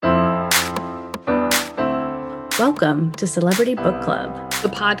Welcome to Celebrity Book Club, the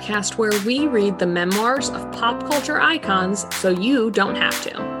podcast where we read the memoirs of pop culture icons so you don't have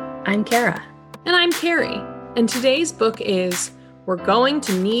to. I'm Kara. And I'm Carrie. And today's book is We're Going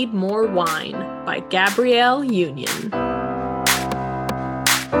to Need More Wine by Gabrielle Union.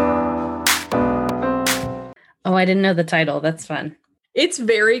 Oh, I didn't know the title. That's fun. It's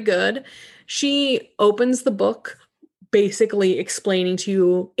very good. She opens the book basically explaining to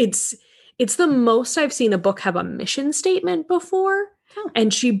you, it's the most I've seen a book have a mission statement before. Oh.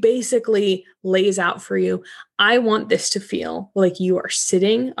 And she basically lays out for you, I want this to feel like you are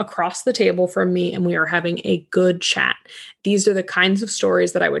sitting across the table from me and we are having a good chat. These are the kinds of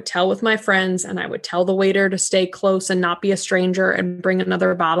stories that I would tell with my friends, and I would tell the waiter to stay close and not be a stranger and bring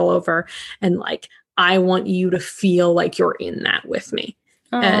another bottle over. And like, I want you to feel like you're in that with me.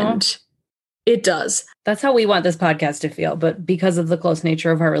 Aww. And it does. That's how we want this podcast to feel. But because of the close nature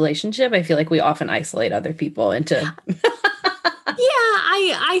of our relationship, I feel like we often isolate other people into... Yeah,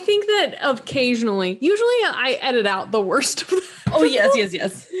 I think that occasionally, usually I edit out the worst of them. Oh,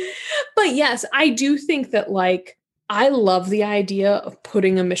 yes. But yes, I do think that like, I love the idea of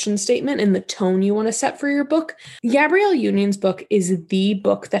putting a mission statement in the tone you want to set for your book. Gabrielle Union's book is the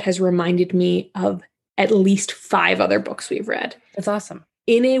book that has reminded me of at least 5 other books we've read. That's awesome.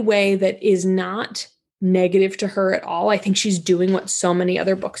 In a way that is not negative to her at all. I think she's doing what so many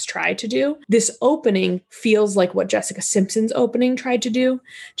other books try to do. This opening feels like what Jessica Simpson's opening tried to do.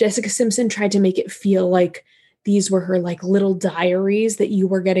 Jessica Simpson tried to make it feel like these were her like little diaries that you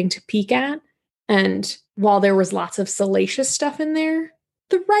were getting to peek at. And while there was lots of salacious stuff in there,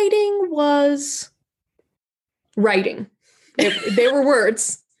 the writing was writing. They were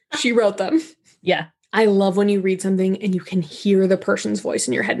words. She wrote them. Yeah. I love when you read something and you can hear the person's voice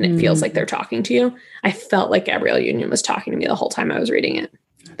in your head and it feels like they're talking to you. I felt like Gabrielle Union was talking to me the whole time I was reading it.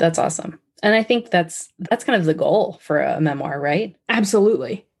 That's awesome. And I think that's kind of the goal for a memoir, right?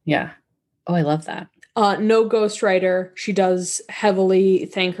 Absolutely. Yeah. Oh, I love that. No ghostwriter. She does heavily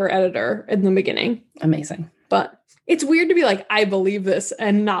thank her editor in the beginning. Amazing. But it's weird to be like, I believe this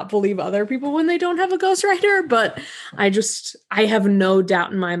and not believe other people when they don't have a ghostwriter. But I have no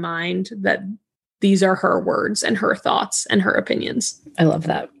doubt in my mind that these are her words and her thoughts and her opinions. I love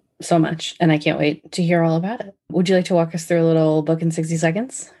that so much. And I can't wait to hear all about it. Would you like to walk us through a little book in 60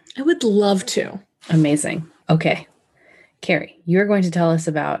 seconds? I would love to. Amazing. Okay. Carrie, you're going to tell us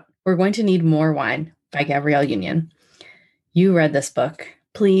about We're Going to Need More Wine by Gabrielle Union. You read this book.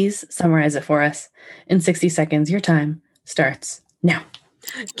 Please summarize it for us in 60 seconds. Your time starts now.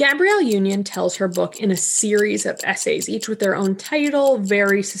 Gabrielle Union tells her book in a series of essays, each with their own title,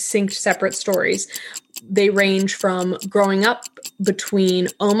 very succinct, separate stories. They range from growing up between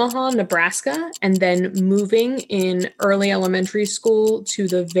Omaha, Nebraska, and then moving in early elementary school to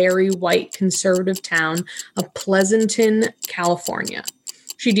the very white conservative town of Pleasanton, California.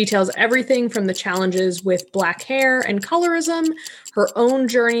 She details everything from the challenges with Black hair and colorism, her own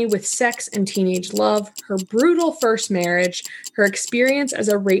journey with sex and teenage love, her brutal first marriage, her experience as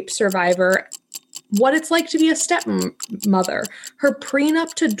a rape survivor, what it's like to be a stepmother, her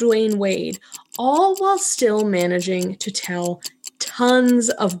prenup to Dwayne Wade, all while still managing to tell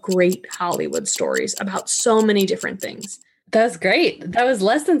tons of great Hollywood stories about so many different things. That's great. That was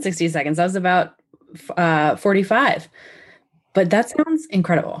less than 60 seconds. That was about 45. But that sounds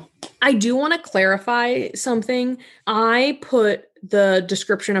incredible. I do want to clarify something. I put the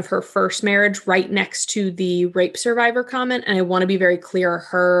description of her first marriage right next to the rape survivor comment, and I want to be very clear.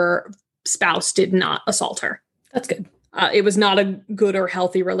 Her spouse did not assault her. That's good. It was not a good or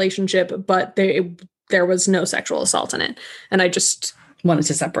healthy relationship, but there was no sexual assault in it. And I just wanted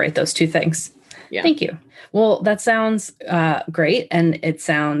to separate those two things. Yeah. Thank you. Well, that sounds great. And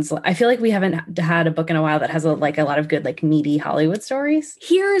I feel like we haven't had a book in a while that has a lot of good, meaty Hollywood stories.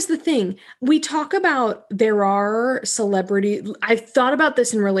 Here's the thing. We talk about there are celebrity. I've thought about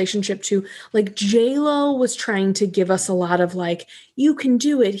this in relationship to J-Lo was trying to give us a lot of you can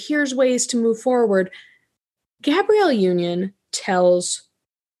do it. Here's ways to move forward. Gabrielle Union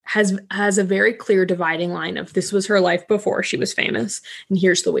has a very clear dividing line of this was her life before she was famous, and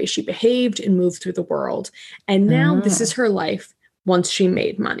here's the way she behaved and moved through the world. And now this is her life once she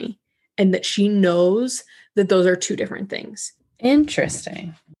made money, and that she knows that those are two different things.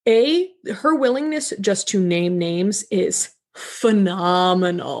 Interesting. Her willingness just to name names is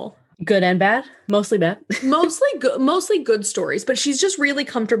phenomenal. Good and bad? Mostly bad. Mostly good stories, but she's just really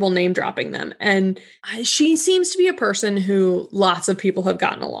comfortable name dropping them. And she seems to be a person who lots of people have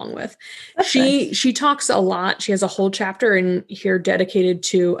gotten along with. That's She nice. she talks a lot. She has a whole chapter in here dedicated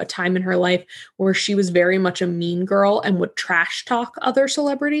to a time in her life where she was very much a mean girl and would trash talk other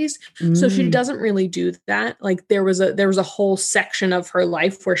celebrities. So she Mm, doesn't really do that. Like there was a whole section of her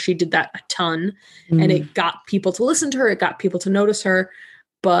life where she did that a ton, and mm, it got people to listen to her, it got people to notice her,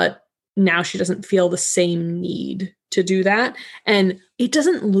 but now she doesn't feel the same need to do that. And it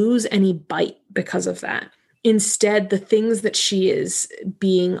doesn't lose any bite because of that. Instead, the things that she is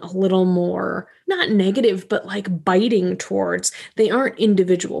being a little more, not negative, but like biting towards, they aren't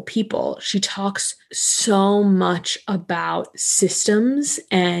individual people. She talks so much about systems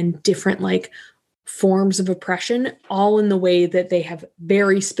and different like forms of oppression, all in the way that they have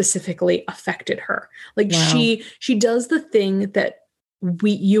very specifically affected her. Like wow. she does the thing that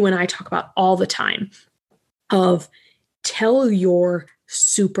you and I talk about all the time of tell your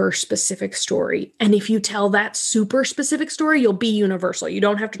super specific story. And if you tell that super specific story, you'll be universal. You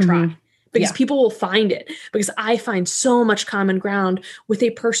don't have to try Mhm. because Yeah. people will find it. Because I find so much common ground with a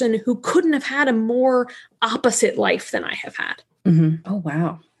person who couldn't have had a more opposite life than I have had. Oh,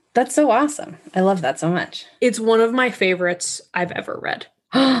 wow. That's so awesome. I love that so much. It's one of my favorites I've ever read.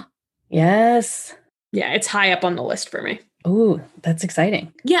 Yes. Yeah, it's high up on the list for me. Ooh, that's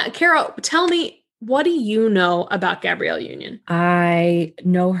exciting. Yeah, Carol, tell me, what do you know about Gabrielle Union? I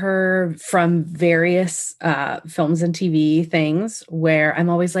know her from various films and TV things where I'm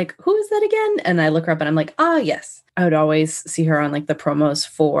always like, who is that again? And I look her up and I'm like, ah, yes. I would always see her on like the promos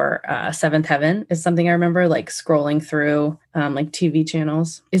for Seventh Heaven is something I remember like scrolling through like TV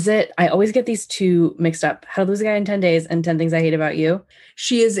channels. Is it, I always get these two mixed up. How to Lose a Guy in 10 Days and 10 Things I Hate About You.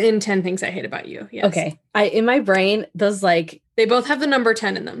 She is in 10 Things I Hate About You. Yes. Okay. In my brain, those like, they both have the number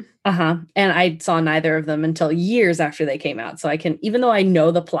 10 in them. And I saw neither of them until years after they came out. So I can, even though I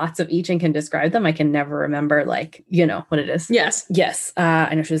know the plots of each and can describe them, I can never remember like, what it is. Yes. Yes.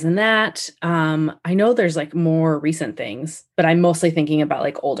 I know she was in that. I know there's like more recent things, but I'm mostly thinking about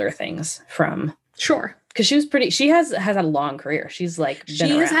like older things from. Sure. Because she has a long career. She's like, she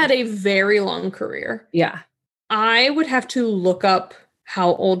has had a very long career. Yeah. I would have to look up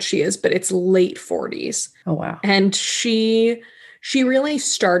how old she is, but it's late 40s. Oh, wow. And she really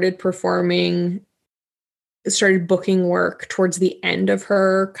started booking work towards the end of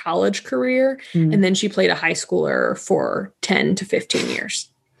her college career. And then she played a high schooler for 10 to 15 years.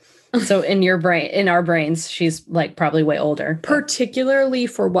 So in our brains, she's like probably way older. Particularly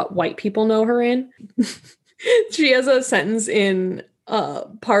for what white people know her in. She has a sentence in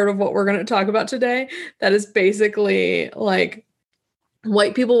part of what we're going to talk about today that is basically like,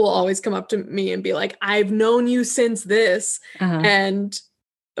 white people will always come up to me and be like, I've known you since this. And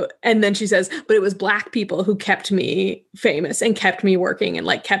then she says, but it was Black people who kept me famous and kept me working and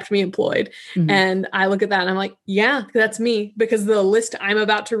like kept me employed. And I look at that and I'm like, yeah, that's me. Because the list I'm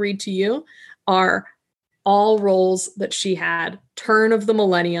about to read to you are all roles that she had turn of the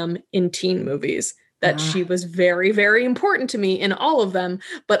millennium in teen movies that she was very, very important to me in all of them.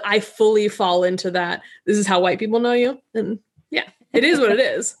 But I fully fall into that. This is how white people know you. And yeah, it is what it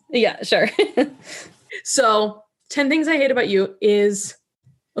is. Yeah, sure. So 10 Things I Hate About You is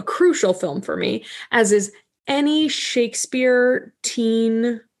a crucial film for me, as is any Shakespeare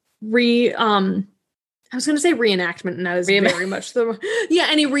teen I was going to say reenactment, and that is very much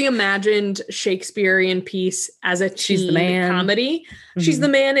any reimagined Shakespearean piece as a teen comedy. She's the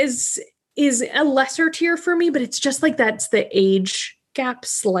Man is a lesser tier for me, but it's just like that's the age gap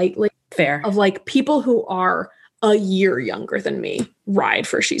slightly. Fair. Of like people who are a year younger than me ride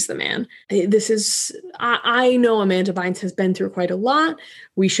for She's the Man. I know Amanda Bynes has been through quite a lot.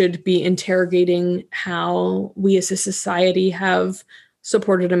 We should be interrogating how we as a society have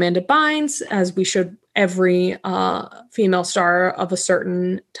supported Amanda Bynes, as we should every female star of a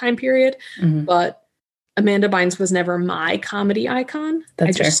certain time period. But Amanda Bynes was never my comedy icon.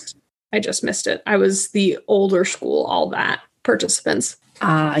 I just missed it. I was the older school, all that participants.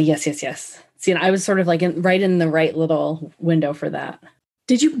 Yes. See, and I was sort of like right in the right little window for that.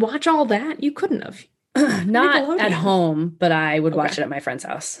 Did you watch all that? You couldn't have. Not at home, but I would watch it at my friend's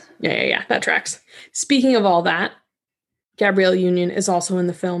house. Yeah. That tracks. Speaking of all that, Gabrielle Union is also in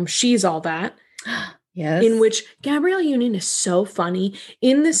the film She's All That. Yes. In which Gabrielle Union is so funny.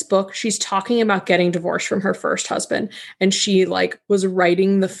 In this book, she's talking about getting divorced from her first husband. And she like was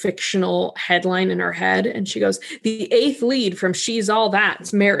writing the fictional headline in her head. And she goes, the 8th lead from She's All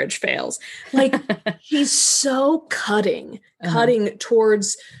That's marriage fails. Like she's so cutting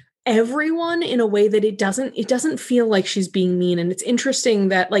towards everyone in a way that it doesn't feel like she's being mean. And it's interesting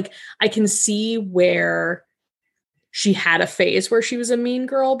that like I can see where she had a phase where she was a mean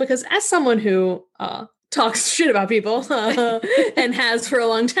girl, because as someone who talks shit about people and has for a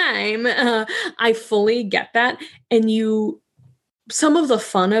long time, I fully get that. And some of the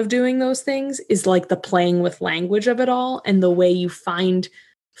fun of doing those things is like the playing with language of it all, and the way you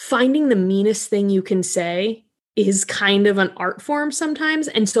finding the meanest thing you can say is kind of an art form sometimes.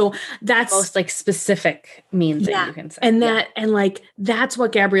 And so that's most like specific mean thing you can say. And and like that's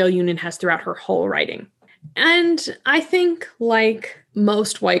what Gabrielle Union has throughout her whole writing. And I think, like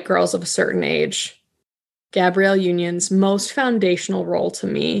most white girls of a certain age, Gabrielle Union's most foundational role to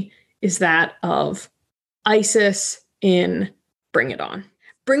me is that of Isis in Bring It On.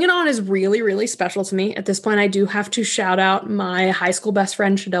 Bring It On is really, really special to me. At this point, I do have to shout out my high school best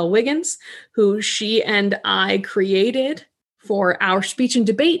friend, Shadell Wiggins, who she and I created for our speech and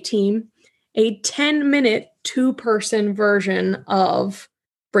debate team, a 10-minute, 2-person version of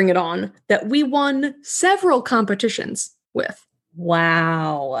Bring It On that we won several competitions with.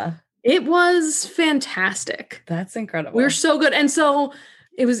 Wow. It was fantastic. That's incredible. We were so good. And so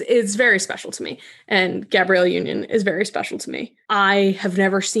it's very special to me. And Gabrielle Union is very special to me. I have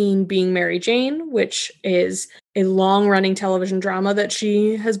never seen Being Mary Jane, which is a long-running television drama that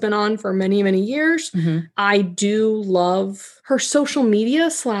she has been on for many, many years. Mm-hmm. I do love her social media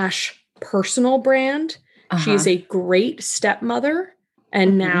 / personal brand. She is a great stepmother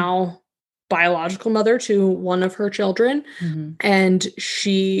and now biological mother to one of her children. Mm-hmm. And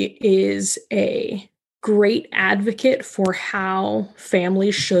she is a great advocate for how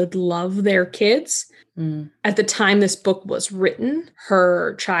families should love their kids. Mm. At the time this book was written,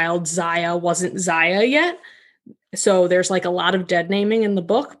 her child Zaya wasn't Zaya yet. So there's like a lot of dead naming in the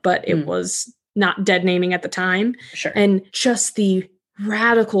book, but it was not dead naming at the time. Sure. And just the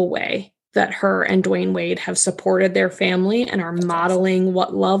radical way that her and Dwayne Wade have supported their family and are modeling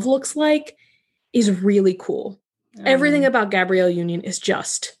what love looks like is really cool. Everything about Gabrielle Union is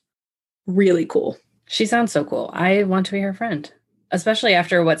just really cool. She sounds so cool. I want to be her friend, especially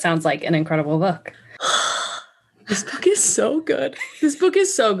after what sounds like an incredible book. This book is so good. This book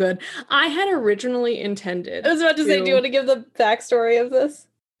is so good. I had originally intended. I was about to say, do you want to give the backstory of this?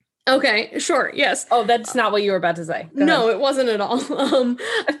 Okay, sure. Yes. Oh, that's not what you were about to say. No, it wasn't at all.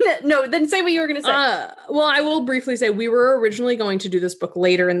 No, then say what you were going to say. Well, I will briefly say we were originally going to do this book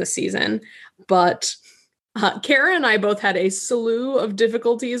later in the season, but Kara and I both had a slew of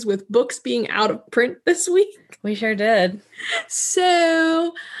difficulties with books being out of print this week. We sure did.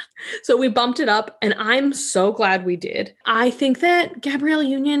 So we bumped it up, and I'm so glad we did. I think that Gabrielle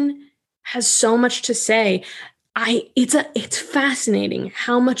Union has so much to say. It's fascinating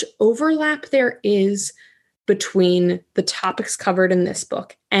how much overlap there is between the topics covered in this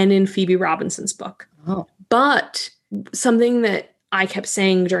book and in Phoebe Robinson's book. Oh. But something that I kept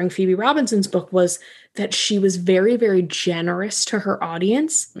saying during Phoebe Robinson's book was that she was very, very generous to her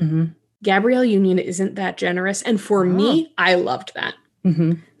audience. Mm-hmm. Gabrielle Union isn't that generous. And for me, I loved that.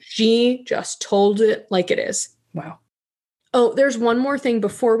 Mm-hmm. She just told it like it is. Wow. Oh, there's one more thing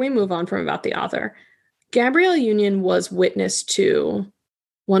before we move on from about the author. Gabrielle Union was witness to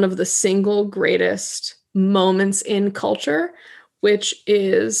one of the single greatest moments in culture, which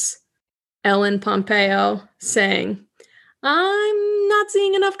is Ellen Pompeo saying, "I'm not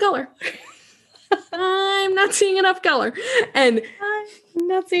seeing enough color." I'm not seeing enough color. And I'm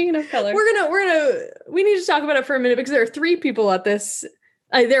not seeing enough color. We need to talk about it for a minute, because there are 3 people at this.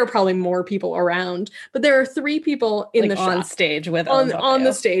 There are probably more people around, but there are 3 people in the on shop, stage with on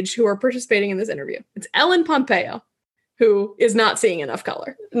the stage who are participating in this interview. It's Ellen Pompeo, who is not seeing enough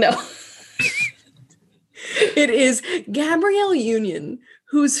color. No. It is Gabrielle Union,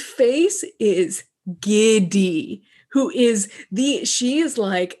 whose face is giddy, she is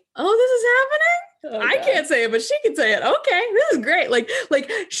like, "Oh, this is happening? Oh, I can't say it, but she can say it. Okay, this is great."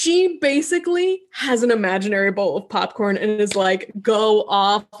 Like she basically has an imaginary bowl of popcorn and is like, "Go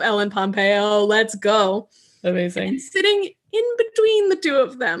off, Ellen Pompeo, let's go." Amazing. And sitting in between the 2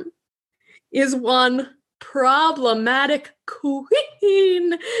 of them is one problematic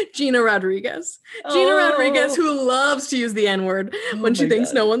queen, Gina Rodriguez. Gina Rodriguez, who loves to use the N-word when she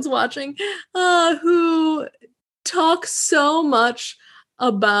thinks no one's watching, who talks so much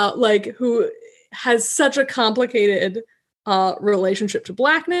about, like, who has such a complicated relationship to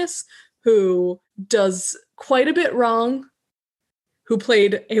Blackness, who does quite a bit wrong, who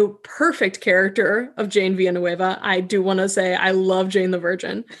played a perfect character of Jane Villanueva. I do want to say I love Jane the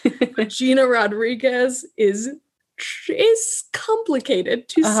Virgin, but Gina Rodriguez is complicated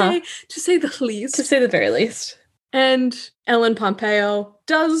to say the least. To say the very least. And Ellen Pompeo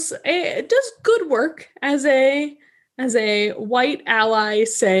does good work as a white ally,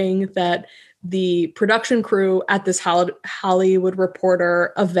 saying that the production crew at this Hollywood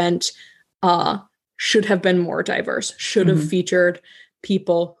Reporter event should have been more diverse, should have featured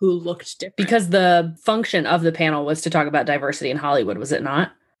people who looked different. Because the function of the panel was to talk about diversity in Hollywood, was it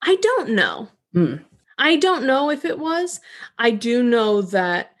not? I don't know. I don't know if it was. I do know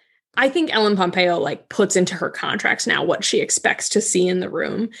that I think Ellen Pompeo like puts into her contracts now what she expects to see in the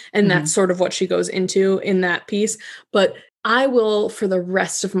room. And that's sort of what she goes into in that piece. But I will, for the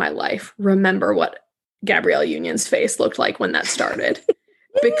rest of my life, remember what Gabrielle Union's face looked like when that started.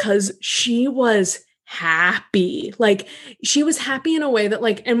 Because she was happy. Like, she was happy in a way that,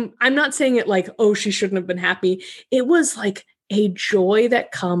 like, and I'm not saying it like, oh, she shouldn't have been happy. It was like a joy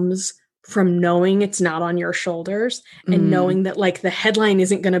that comes from knowing it's not on your shoulders and knowing that like the headline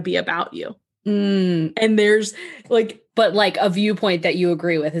isn't going to be about you. And there's like, but like a viewpoint that you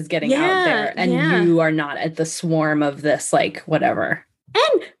agree with is getting out there, and you are not at the swarm of this, like, whatever.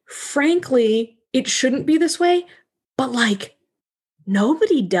 And frankly, it shouldn't be this way, but like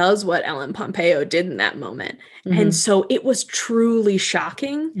nobody does what Ellen Pompeo did in that moment. And so it was truly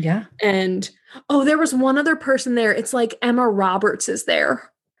shocking. Yeah. And there was one other person there. It's like Emma Roberts is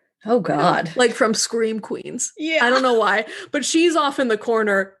there. Oh, God. You know, like from Scream Queens. Yeah. I don't know why, but she's off in the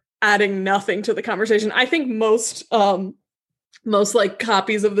corner adding nothing to the conversation. I think most like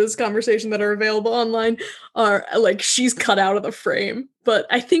copies of this conversation that are available online are like she's cut out of the frame, but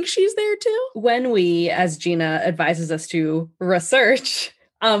I think she's there too. When we, as Gina advises us to research,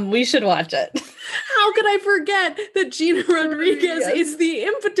 we should watch it. How could I forget that Gina Rodriguez is the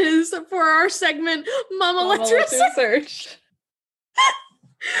impetus for our segment, Mama Let's Research.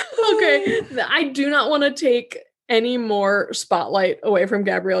 Okay, I do not want to take any more spotlight away from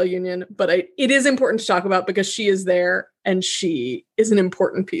Gabrielle Union, but it is important to talk about because she is there and she is an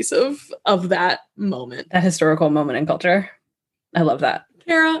important piece of that moment. That historical moment in culture. I love that.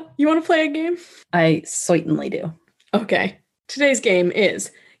 Kara, you want to play a game? I certainly do. Okay. Today's game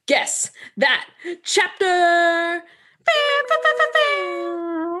is Guess That Chapter.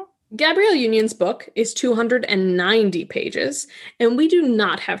 Gabrielle Union's book is 290 pages, and we do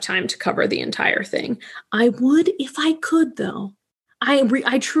not have time to cover the entire thing. I would if I could, though.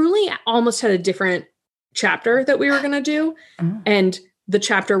 I truly almost had a different chapter that we were going to do, and the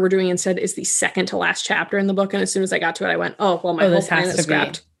chapter we're doing instead is the second to last chapter in the book, and as soon as I got to it, I went, my whole plan is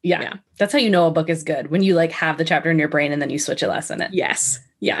scrapped. Yeah. That's how you know a book is good, when you like have the chapter in your brain and then you switch a lesson in it.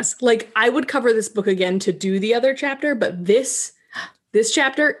 Yes. Like, I would cover this book again to do the other chapter, but this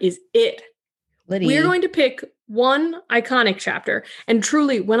chapter is it. Liddy. We're going to pick one iconic chapter. And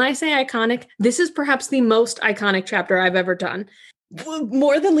truly, when I say iconic, this is perhaps the most iconic chapter I've ever done.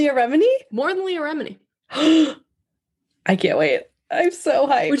 More than Leah Remini? More than Leah Remini. I can't wait. I'm so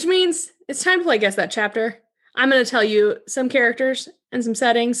hyped. Which means it's time to play Guess That Chapter. I'm going to tell you some characters and some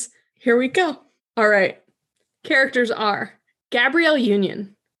settings. Here we go. All right. Characters are Gabrielle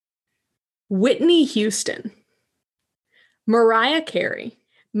Union, Whitney Houston, Mariah Carey,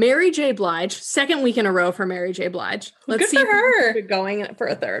 Mary J. Blige, second week in a row for Mary J. Blige. Let's see for her. If going for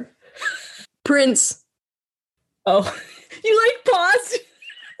a third. Prince. Oh, you like paused?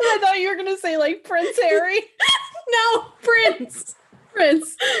 I thought you were going to say like Prince Harry. No, Prince.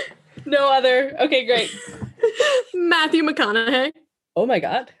 Prince. No other. Okay, great. Matthew McConaughey. Oh my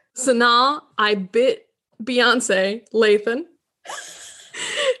God. Sanaa, I Bit Beyonce, Lathan.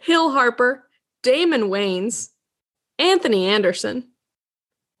 Hill Harper, Damon Wayans, Anthony Anderson,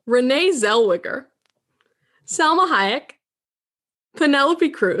 Renee Zellweger, Salma Hayek, Penelope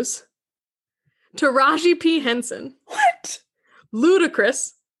Cruz, Taraji P. Henson. What?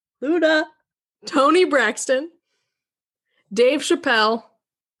 Ludacris. Luda. Tony Braxton, Dave Chappelle,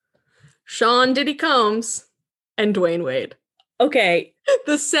 Sean Diddy Combs, and Dwayne Wade. Okay.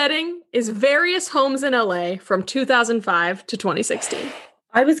 The setting is various homes in LA from 2005 to 2016.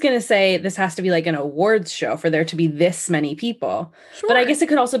 I was going to say this has to be like an awards show for there to be this many people. Sure. But I guess it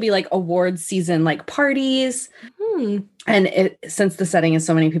could also be like awards season, like parties. And since the setting is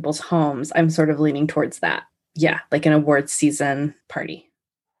so many people's homes, I'm sort of leaning towards that. Yeah, like an awards season party.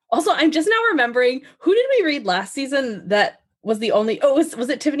 Also, I'm just now remembering, who did we read last season that was the only... Oh, was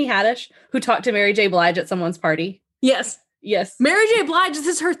it Tiffany Haddish who talked to Mary J. Blige at someone's party? Yes. Mary J. Blige, this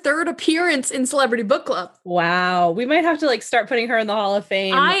is her third appearance in Celebrity Book Club. Wow. We might have to like start putting her in the Hall of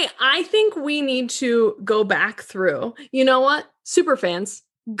Fame. I think we need to go back through. You know what? Super fans,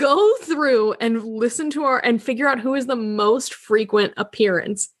 go through and listen to and figure out who is the most frequent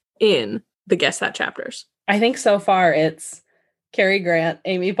appearance in the Guess That chapters. I think so far it's Cary Grant,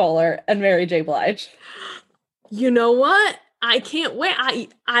 Amy Poehler, and Mary J. Blige. You know what? I can't wait.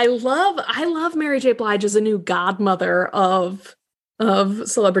 I love Mary J. Blige as a new godmother of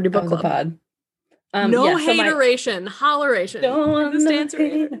celebrity book Of the club. pod. No So hateration, holleration. Don't want This no dancer.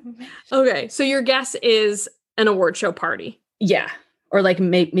 hateration. Okay, so your guess is an award show party. Yeah. Or like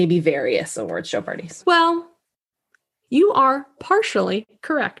maybe various award show parties. Well, you are partially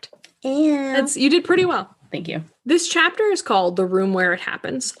correct. And You did pretty well. thank you. This chapter is called The Room Where It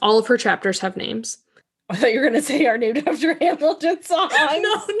Happens. All of her chapters have names. I thought you were going to say are named after Hamilton songs.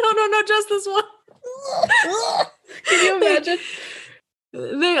 No, just this one. Can you imagine?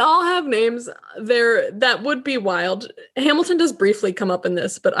 They all have names. That would be wild. Hamilton does briefly come up in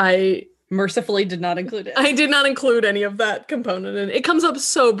this, but I mercifully did not include it. I did not include any of that component, and it comes up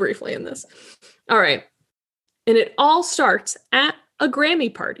so briefly in this. All right. And it all starts at a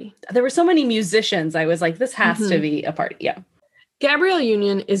Grammy party. There were so many musicians. I was like, this has to be a party. Yeah. Gabrielle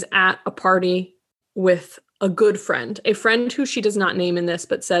Union is at a party with a good friend, a friend who she does not name in this,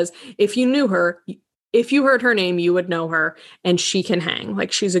 but says, if you knew her, if you heard her name, you would know her, and she can hang.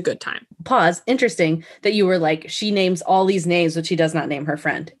 Like, she's a good time. Pause. Interesting that you were like, she names all these names, but she does not name her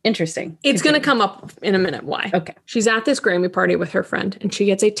friend. Interesting. It's going to come up in a minute why. Okay. She's at this Grammy party with her friend, and she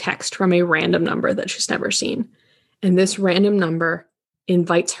gets a text from a random number that she's never seen. And this random number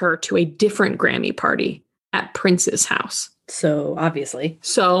invites her to a different Grammy party at Prince's house. So, obviously.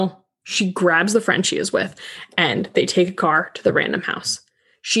 So she grabs the friend she is with, and they take a car to the random house.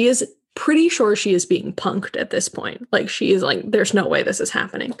 She is pretty sure she is being punked at this point. Like, she is like, there's no way this is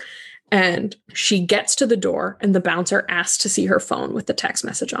happening. And she gets to the door, and the bouncer asks to see her phone with the text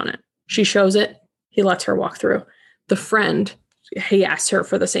message on it. She shows it. He lets her walk through. The friend, he asks her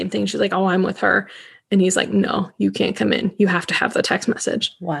for the same thing. She's like, oh, I'm with her. And he's like, no, you can't come in. You have to have the text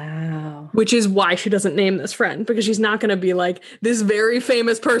message. Wow. Which is why she doesn't name this friend, because she's not going to be like, this very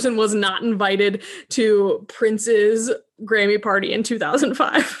famous person was not invited to Prince's Grammy party in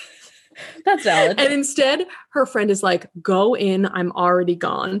 2005. That's valid. And instead, her friend is like, go in. I'm already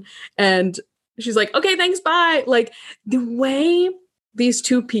gone. And she's like, okay, thanks. Bye. Like, the way these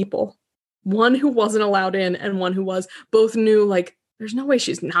two people, one who wasn't allowed in and one who was, both knew, like, there's no way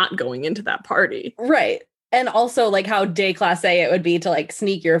she's not going into that party. Right. And also, like, how déclassé it would be to, like,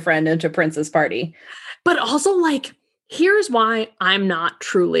 sneak your friend into Prince's party. But also, like, here's why I'm not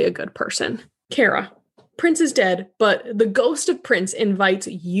truly a good person. Kara, Prince is dead, but the ghost of Prince invites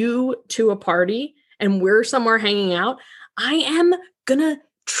you to a party and we're somewhere hanging out. I am gonna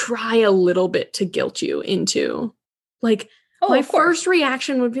try a little bit to guilt you into, like, my first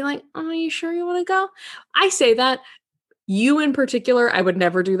reaction would be like, oh, are you sure you want to go? I say that. You in particular, I would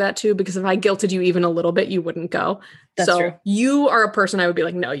never do that to, because if I guilted you even a little bit, you wouldn't go. That's true. You are a person I would be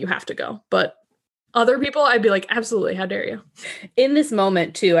like, no, you have to go. But other people, I'd be like, absolutely, how dare you? In this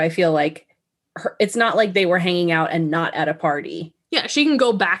moment, too, I feel like it's not like they were hanging out and not at a party. Yeah, she can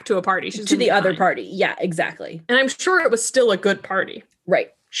go back to a party. She's to the other party. Yeah, exactly. And I'm sure it was still a good party.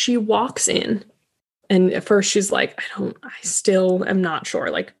 Right. She walks in, and at first she's like, I still am not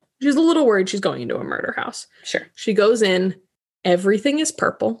sure. Like, she's a little worried she's going into a murder house. Sure. She goes in. Everything is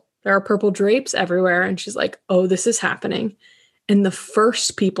purple. There are purple drapes everywhere. And she's like, oh, this is happening. And the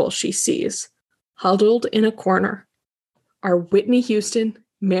first people she sees huddled in a corner are Whitney Houston,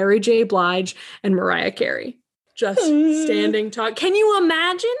 Mary J. Blige, and Mariah Carey. Just standing, talk. Can you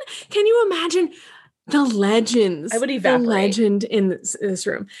imagine the legends? I would evaporate. The legend in this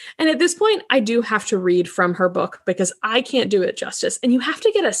room. And at this point, I do have to read from her book because I can't do it justice. And you have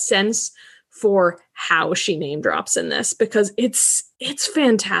to get a sense for how she name drops in this, because it's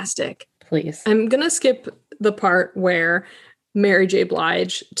fantastic. Please. I'm going to skip the part where Mary J.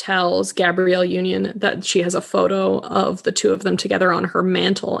 Blige tells Gabrielle Union that she has a photo of the two of them together on her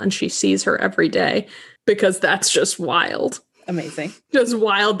mantle and she sees her every day, because that's just wild. Amazing. Just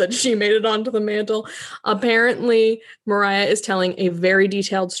wild that she made it onto the mantle. Apparently, Mariah is telling a very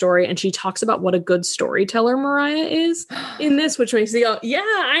detailed story, and she talks about what a good storyteller Mariah is in this, which makes me go, yeah,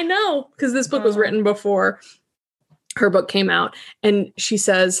 I know, because this book was written before her book came out. And she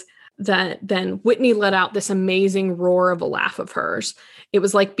says that then Whitney let out this amazing roar of a laugh of hers. It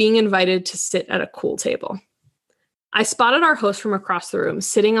was like being invited to sit at a cool table. I spotted our host from across the room,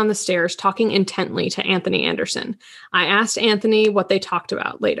 sitting on the stairs, talking intently to Anthony Anderson. I asked Anthony what they talked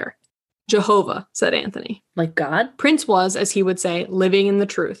about later. Jehovah, said Anthony. Like God? Prince was, as he would say, living in the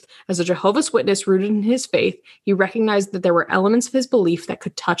truth. As a Jehovah's Witness rooted in his faith, he recognized that there were elements of his belief that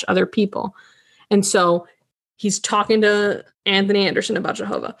could touch other people. And so he's talking to Anthony Anderson about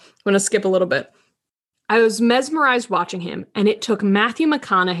Jehovah. I'm going to skip a little bit. I was mesmerized watching him, and it took Matthew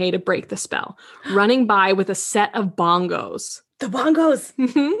McConaughey to break the spell, running by with a set of bongos. The bongos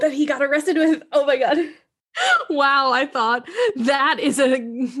that he got arrested with. Oh my God. Wow, I thought that is a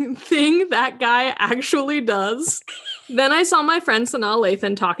thing that guy actually does. Then I saw my friend Sanaa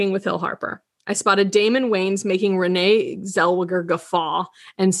Lathan talking with Hill Harper. I spotted Damon Wayans making Renee Zellweger guffaw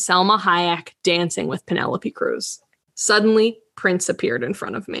and Selma Hayek dancing with Penelope Cruz. Suddenly, Prince appeared in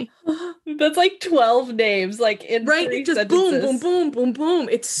front of me. That's like 12 names, like in right? 3 Just sentences. boom, boom, boom, boom, boom.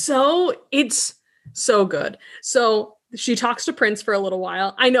 It's so good. So she talks to Prince for a little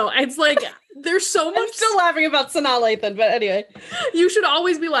while. I know, it's like there's so much. I'm still laughing about Sanaa Lathan, but anyway. You should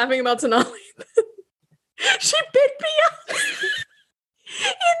always be laughing about Sanaa Lathan. She bit me up in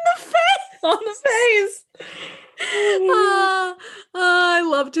the face. On the face. I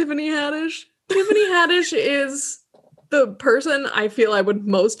love Tiffany Haddish. Tiffany Haddish is the person I feel I would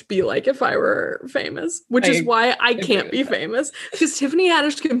most be like if I were famous, which is why I can't be famous, because Tiffany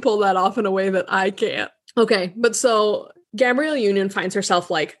Haddish can pull that off in a way that I can't. Okay, but so Gabrielle Union finds herself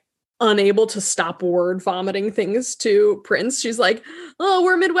like unable to stop word vomiting things to Prince. She's like, oh,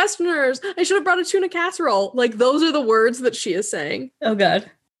 we're Midwesterners. I should have brought a tuna casserole. Like, those are the words that she is saying. Oh, God.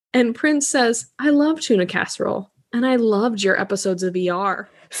 And Prince says, I love tuna casserole, and I loved your episodes of ER.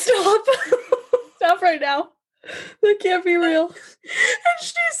 Stop. Stop right now. That can't be real. And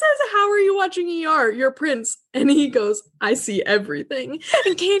she says, how are you watching ER? You're Prince. And he goes, I see everything.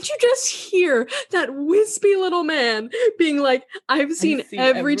 And can't you just hear that wispy little man being like, I've seen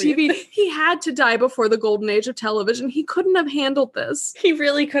every TV. He had to die before the golden age of television. He couldn't have handled this. He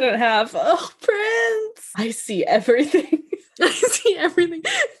really couldn't have. Oh, Prince. I see everything. I see everything.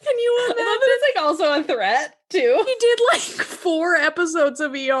 Can you imagine? I love that it's like also a threat, too. He did like 4 episodes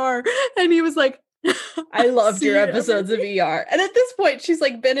of ER. And he was like, I loved your episodes of ER. And at this point, she's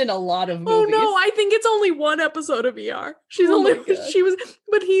like been in a lot of movies. Oh no, I think it's only 1 episode of ER.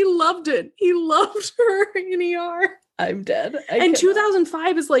 But he loved it. He loved her in ER. I'm dead. And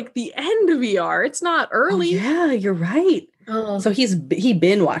 2005 is like the end of ER. It's not early. Oh, yeah, you're right. Oh. So he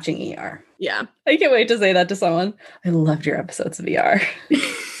been watching ER. Yeah. I can't wait to say that to someone. I loved your episodes of ER.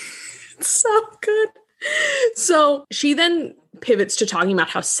 It's so good. So she then pivots to talking about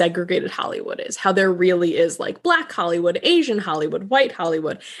how segregated Hollywood is, how there really is like Black Hollywood, Asian Hollywood, white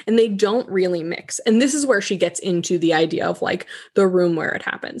Hollywood, and they don't really mix. And this is where she gets into the idea of like the room where it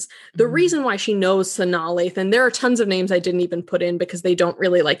happens. The reason why she knows Sanaa Lathan, there are tons of names I didn't even put in because they don't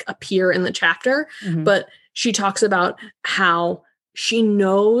really like appear in the chapter, but she talks about how she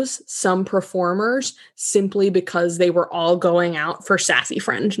knows some performers simply because they were all going out for Sassy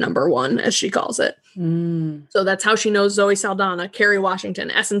Friend #1, as she calls it. So that's how she knows Zoe Saldana, Kerry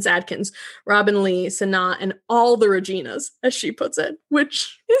Washington, Essence Adkins, Robin Lee, Sanaa, and all the Reginas, as she puts it,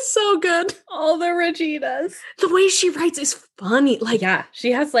 which is so good. All the Reginas. The way she writes is funny. Like, yeah,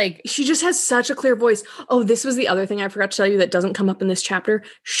 she just has such a clear voice. Oh, this was the other thing I forgot to tell you that doesn't come up in this chapter.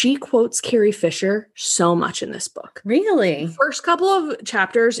 She quotes Carrie Fisher so much in this book. Really? The first couple of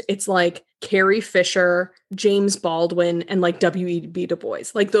chapters, it's like Carrie Fisher, James Baldwin, and like W.E.B. Du Bois.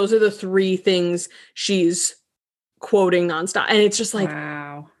 Like, those are the 3 things she's quoting nonstop. And it's just like,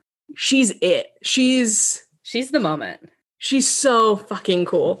 wow, she's it. She's the moment. She's so fucking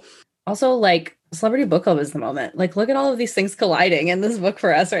cool. Also, like, Celebrity Book Club is the moment. Like, look at all of these things colliding in this book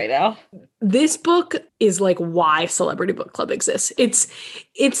for us right now. This book is like why Celebrity Book Club exists. It's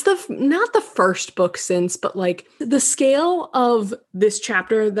not the first book since, but like the scale of this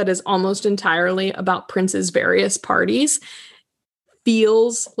chapter that is almost entirely about Prince's various parties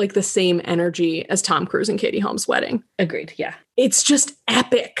feels like the same energy as Tom Cruise and Katie Holmes' wedding. Agreed. Yeah. It's just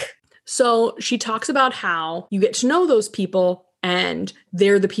epic. So she talks about how you get to know those people and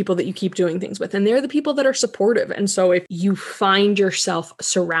they're the people that you keep doing things with. And they're the people that are supportive. And so if you find yourself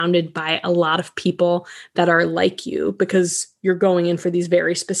surrounded by a lot of people that are like you because you're going in for these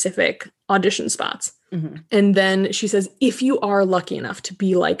very specific audition spots. And then she says, if you are lucky enough to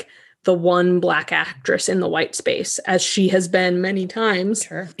be like the one Black actress in the white space, as she has been many times,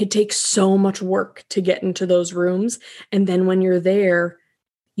 it takes so much work to get into those rooms. And then when you're there,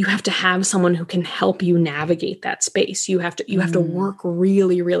 you have to have someone who can help you navigate that space. You have to work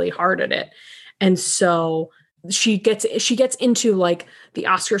really, really hard at it. And so she gets into like the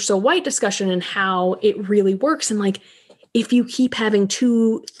Oscar so white discussion and how it really works. And like, if you keep having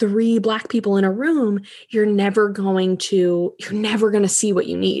 2-3 Black people in a room, you're never going to see what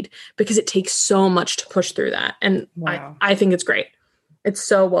you need because it takes so much to push through that. And wow. I think it's great. It's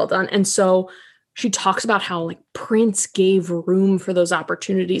so well done. And so she talks about how like Prince gave room for those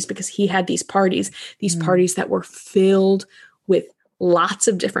opportunities because he had these parties that were filled with lots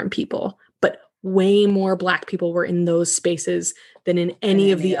of different people, but way more Black people were in those spaces than in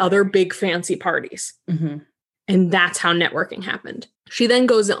any of the other big fancy parties. And that's how networking happened. She then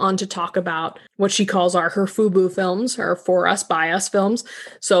goes on to talk about what she calls her FUBU films, or for us, by us films.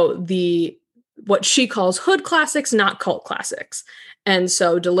 So what she calls hood classics, not cult classics. And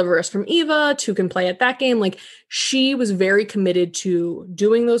so Deliver Us from Eva, Two Can Play at That Game. Like, she was very committed to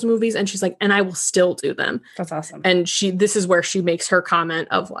doing those movies. And she's like, and I will still do them. That's awesome. And this is where she makes her comment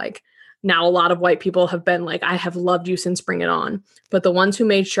of like, now a lot of white people have been like, I have loved you since Bring It On. But the ones who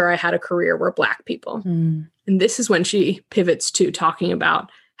made sure I had a career were Black people. Mm. And this is when she pivots to talking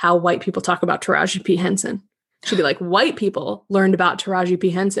about how white people talk about Taraji P. Henson. She'd be like, white people learned about Taraji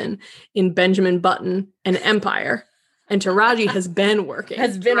P. Henson in Benjamin Button and Empire. And Taraji has been working.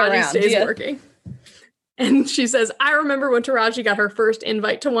 Taraji stays working. And she says, I remember when Taraji got her first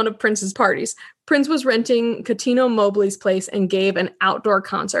invite to one of Prince's parties. Prince was renting Katino Mobley's place and gave an outdoor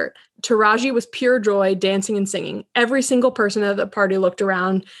concert. Taraji was pure joy, dancing and singing. Every single person at the party looked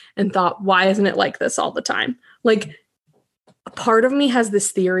around and thought, why isn't it like this all the time? Like, a part of me has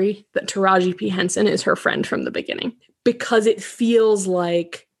this theory that Taraji P. Henson is her friend from the beginning, because it feels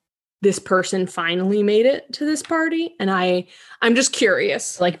like this person finally made it to this party. And I'm just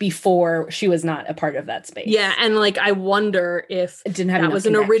curious. Like, before, she was not a part of that space. Yeah. And like, I wonder if it didn't have that was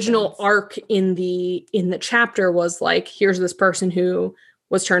an original arc in the chapter, was like, here's this person who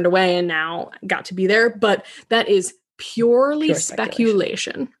was turned away and now got to be there. But that is pure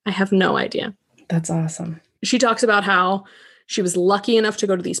speculation. I have no idea. That's awesome. She talks about how she was lucky enough to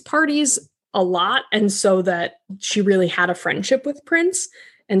go to these parties a lot. And so that she really had a friendship with Prince.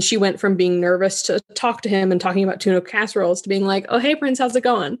 And she went from being nervous to talk to him and talking about tuna casseroles to being like, oh, hey, Prince, how's it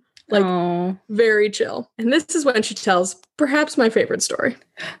going? Like, aww. Very chill. And this is when she tells perhaps my favorite story.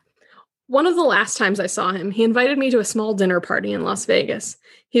 One of the last times I saw him, he invited me to a small dinner party in Las Vegas.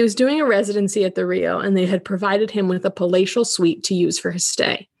 He was doing a residency at the Rio, and they had provided him with a palatial suite to use for his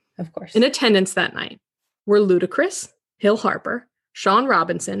stay. Of course. In attendance that night were Ludacris, Hill Harper, Sean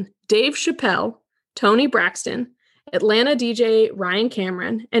Robinson, Dave Chappelle, Tony Braxton, Atlanta DJ Ryan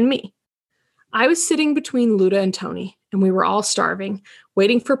Cameron, and me. I was sitting between Luda and Tony, and we were all starving,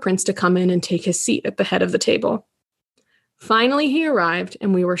 waiting for Prince to come in and take his seat at the head of the table. Finally, he arrived,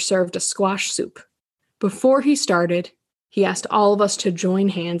 and we were served a squash soup. Before he started, he asked all of us to join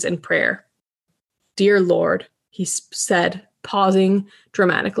hands in prayer. Dear Lord, he said, pausing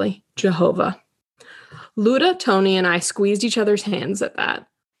dramatically, Jehovah. Luda, Tony, and I squeezed each other's hands at that.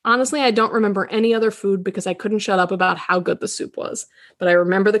 Honestly, I don't remember any other food because I couldn't shut up about how good the soup was, but I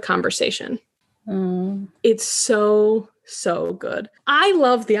remember the conversation. It's so, so good. I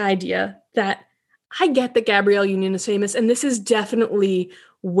love the idea that I get that Gabrielle Union is famous, and this is definitely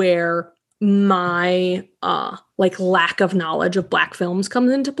where my lack of knowledge of Black films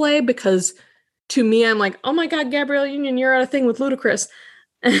comes into play, because to me, I'm like, oh my God, Gabrielle Union, you're at a thing with Ludacris.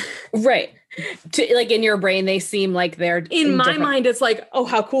 Right. Like, in your brain, they seem like they're in my mind. It's like, oh,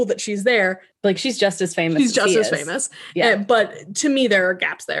 how cool that she's there. Like, she's just as famous. She's just as famous. Yeah. But to me, there are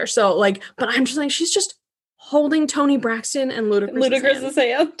gaps there. So like, but I'm just like, she's just holding Tony Braxton and Ludacris's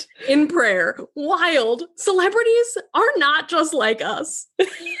hand in prayer. Wild. Celebrities are not just like us.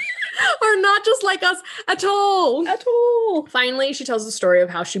 Are not just like us at all. At all. Finally, she tells the story of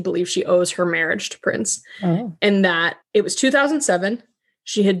how she believes she owes her marriage to Prince. Oh. And that it was 2007.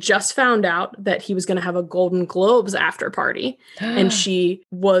 She had just found out that he was going to have a Golden Globes after party. And she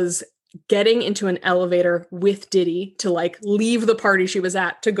was getting into an elevator with Diddy to like leave the party she was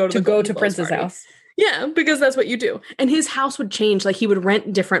at to go to Prince's house. Yeah, because that's what you do. And his house would change. Like, he would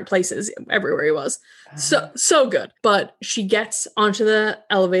rent different places everywhere he was. So good. But she gets onto the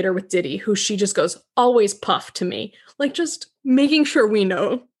elevator with Diddy, who she just goes, always puff to me. Like, just making sure we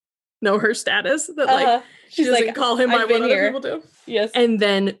know her status. That like she doesn't like, call him by what other people do. Yes. And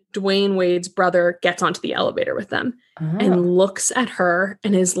then Dwayne Wade's brother gets onto the elevator with them and looks at her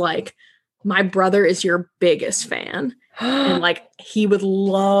and is like, my brother is your biggest fan. And like, he would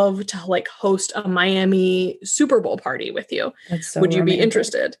love to like host a Miami Super Bowl party with you. Would you be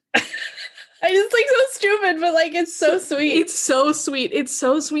interested? I just like so stupid, but like, it's so sweet. It's so sweet. It's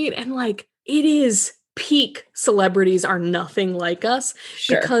so sweet. And like, it is peak celebrities are nothing like us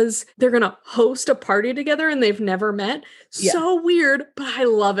because they're going to host a party together and they've never met. Yeah. So weird, but I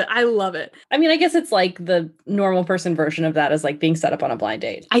love it. I love it. I mean, I guess it's like the normal person version of that is like being set up on a blind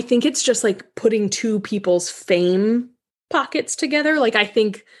date. I think it's just like putting two people's fame pockets together. Like, I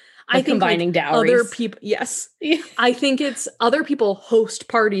think combining like dowries. Other people, yes. I think it's other people host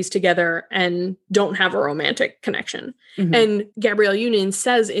parties together and don't have a romantic connection. Mm-hmm. And Gabrielle Union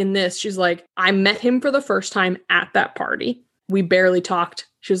says in this, she's like, I met him for the first time at that party. We barely talked.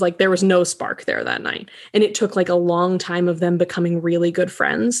 She was like, there was no spark there that night. And it took like a long time of them becoming really good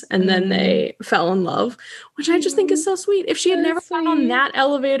friends. And then they fell in love, which I just think is so sweet. If she had never got on that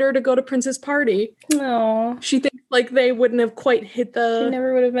elevator to go to Prince's party, she thinks like they wouldn't have quite hit the... She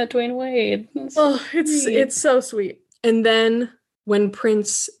never would have met Dwayne Wade. It's so sweet. And then when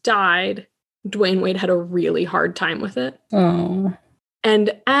Prince died, Dwayne Wade had a really hard time with it. Oh.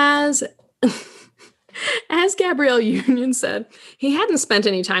 And as Gabrielle Union said, he hadn't spent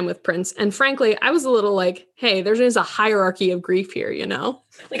any time with Prince. And frankly, I was a little like, hey, there's a hierarchy of grief here, you know?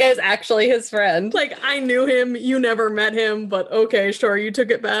 Like I was actually his friend. Like I knew him, you never met him, but okay, sure, you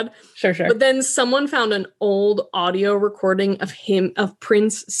took it bad. Sure. But then someone found an old audio recording of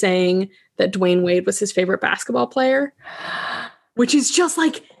Prince saying that Dwayne Wade was his favorite basketball player, which is just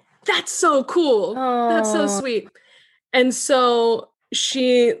like, that's so cool. Aww. That's so sweet. And so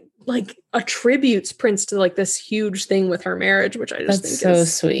she like attributes Prince to like this huge thing with her marriage, which I just think so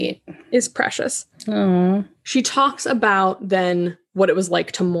sweet. Is precious. Aww. She talks about then what it was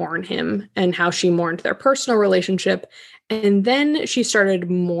like to mourn him and how she mourned their personal relationship. And then she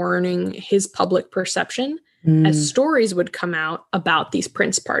started mourning his public perception as stories would come out about these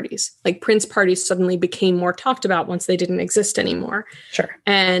Prince parties. Like Prince parties suddenly became more talked about once they didn't exist anymore. Sure.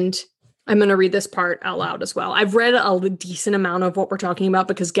 And I'm going to read this part out loud as well. I've read a decent amount of what we're talking about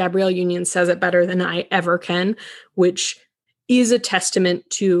because Gabrielle Union says it better than I ever can, which is a testament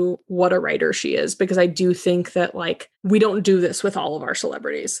to what a writer she is, because I do think that like we don't do this with all of our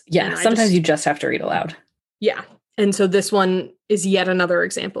celebrities. Yeah, sometimes you just have to read aloud. Yeah. And so this one is yet another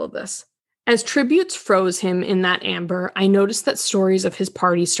example of this. As tributes froze him in that amber, I noticed that stories of his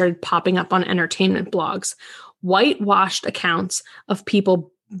parties started popping up on entertainment blogs. Whitewashed accounts of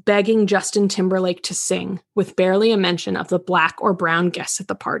people begging Justin Timberlake to sing, with barely a mention of the black or brown guests at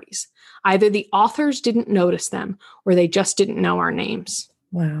the parties. Either the authors didn't notice them, or they just didn't know our names.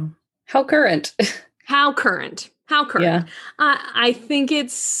 Wow. How current. How current. Yeah. I think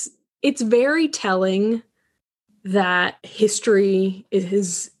it's very telling that history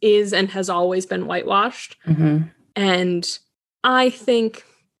is and has always been whitewashed. Mm-hmm. And I think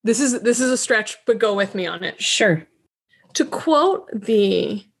this is a stretch, but go with me on it. Sure. To quote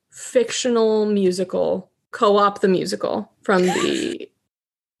the fictional musical, Co-op the Musical, from the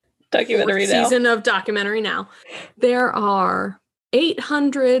documentary season of Documentary Now, there are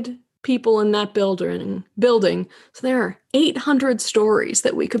 800 people in that building. So there are 800 stories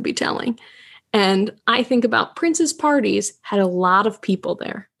that we could be telling. And I think about Prince's parties had a lot of people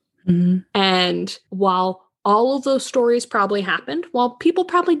there. Mm-hmm. And while all of those stories probably happened, while people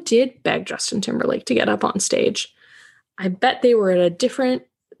probably did beg Justin Timberlake to get up on stage, I bet they were at a different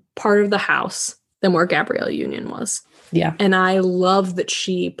part of the house than where Gabrielle Union was. Yeah. And I love that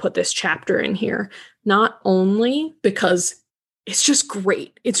she put this chapter in here, not only because it's just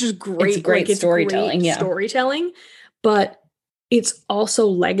great. It's just great. It's great storytelling. Yeah. Storytelling, but it's also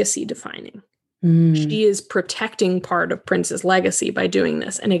legacy defining. She is protecting part of Prince's legacy by doing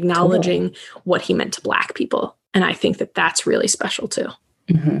this and acknowledging what he meant to Black people. And I think that that's really special too.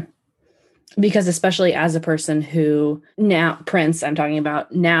 Mm-hmm. Because especially as a person who now, Prince, I'm talking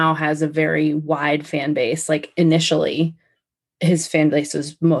about, now has a very wide fan base. Like initially, his fan base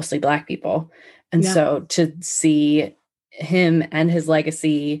was mostly Black people. And so to see him and his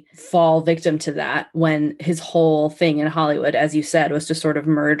legacy fall victim to that when his whole thing in Hollywood, as you said, was to sort of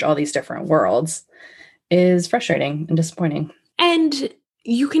merge all these different worlds is frustrating and disappointing. And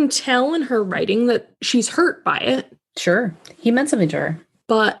you can tell in her writing that she's hurt by it. Sure. He meant something to her.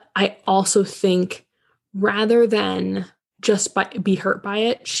 But I also think rather than just be hurt by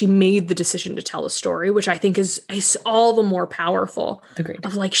it, she made the decision to tell a story, which I think is all the more powerful. Agreed.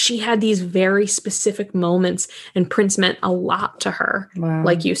 Of like, she had these very specific moments and Prince meant a lot to her. Wow.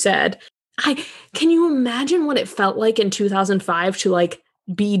 Like you said, can you imagine what it felt like in 2005 to like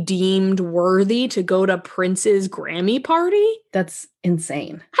be deemed worthy to go to Prince's Grammy party? That's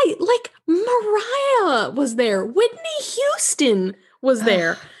insane. Mariah was there. Whitney Houston was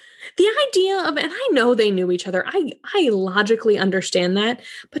there. The idea of, and I know they knew each other. I logically understand that.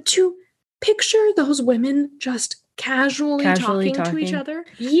 But to picture those women just casually talking to each other.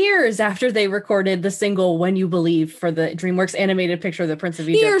 Years after they recorded the single When You Believe for the DreamWorks animated picture of the Prince of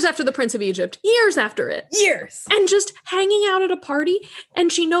Egypt. Years after the Prince of Egypt. Years after it. Years. And just hanging out at a party.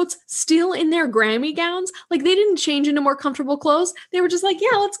 And she notes still in their Grammy gowns. Like they didn't change into more comfortable clothes. They were just like,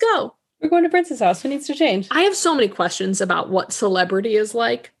 yeah, let's go. We're going to Prince's house. Who needs to change? I have so many questions about what celebrity is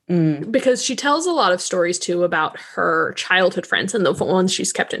like. Because she tells a lot of stories, too, about her childhood friends and the ones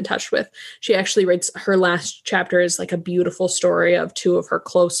she's kept in touch with. She actually writes her last chapter is like a beautiful story of two of her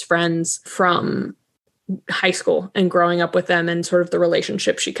close friends from high school and growing up with them and sort of the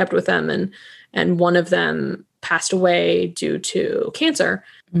relationship she kept with them. And one of them passed away due to cancer.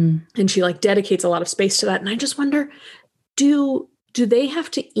 And she like dedicates a lot of space to that. And I just wonder, do they have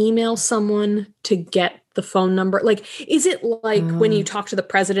to email someone to get the phone number? Like, is it like when you talk to the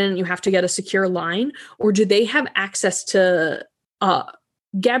president, you have to get a secure line, or do they have access to,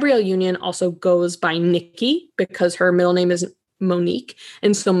 Gabrielle Union also goes by Nikki because her middle name is Monique.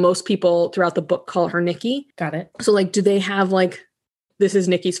 And so most people throughout the book call her Nikki. Got it. So like, do they have like, this is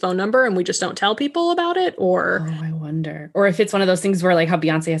Nikki's phone number and we just don't tell people about it? Or I wonder. Or if it's one of those things where like how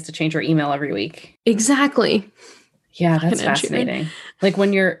Beyonce has to change her email every week. Exactly. Yeah, that's fascinating. Like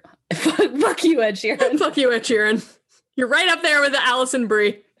when you're fuck you, Ed Sheeran. Fuck you, Ed Sheeran. You're right up there with the Alison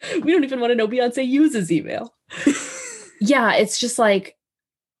Brie. We don't even want to know Beyonce uses email. Yeah, it's just like,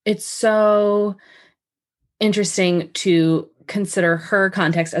 it's so interesting to consider her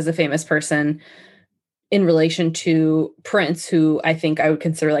context as a famous person in relation to Prince, who I think I would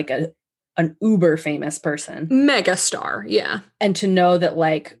consider like an uber famous person. Mega star, yeah. And to know that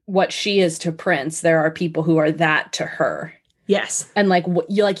like what she is to Prince, there are people who are that to her. Yes. And like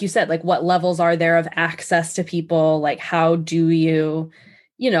like you said, like what levels are there of access to people? Like how do you,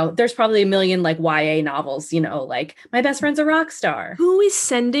 there's probably a million like YA novels, like my best friend's a rock star. Who is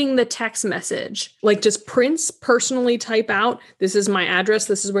sending the text message? Like, does Prince personally type out, this is my address,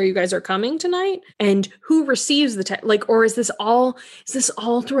 this is where you guys are coming tonight? And who receives the text? Like, or is this all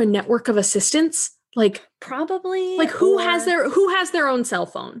through a network of assistants? Like, probably. Like who has their own cell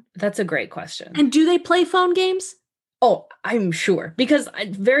phone? That's a great question. And do they play phone games? Oh, I'm sure, because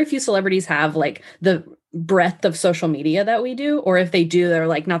very few celebrities have like the breadth of social media that we do, or if they do, they're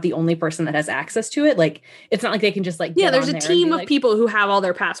like not the only person that has access to it. Like it's not like they can just like there's a team of people who have all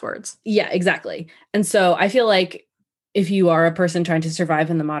their passwords. Yeah, exactly. And so I feel like if you are a person trying to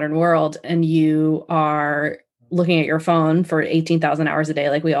survive in the modern world and you are looking at your phone for 18,000 hours a day,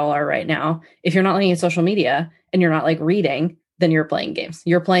 like we all are right now, if you're not looking at social media and you're not like reading, then you're playing games.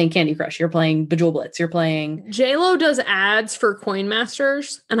 You're playing Candy Crush. You're playing Bejeweled Blitz. You're playing... J-Lo does ads for Coin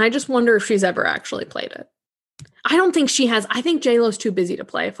Masters, and I just wonder if she's ever actually played it. I don't think she has. I think J-Lo's too busy to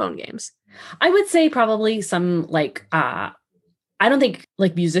play phone games. I would say probably some like... I don't think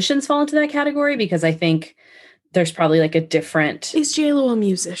like musicians fall into that category because I think there's probably like a different... Is J-Lo a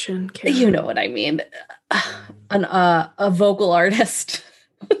musician, Karen? You know what I mean. A vocal artist.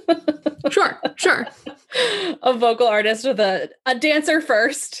 Sure. A vocal artist with a dancer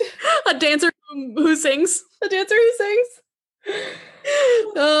first. A dancer who sings. A dancer who sings.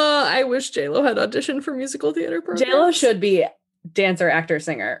 I wish J-Lo had auditioned for musical theater programs. J-Lo should be dancer, actor,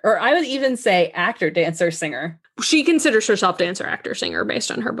 singer. Or I would even say actor, dancer, singer. She considers herself dancer, actor, singer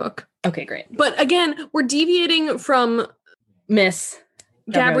based on her book. Okay, great. But again, we're deviating from Miss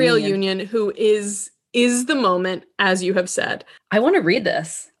Gabrielle Union, who is the moment, as you have said. I want to read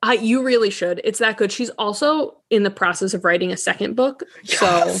this. You really should. It's that good. She's also in the process of writing a second book. Yes.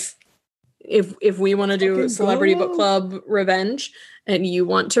 So if we want to do Celebrity Book Club Revenge and you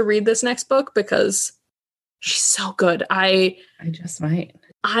want to read this next book, because she's so good. I just might.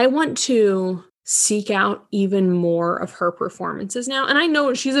 I want to seek out even more of her performances now. And I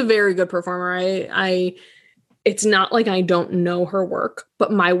know she's a very good performer. It's not like I don't know her work,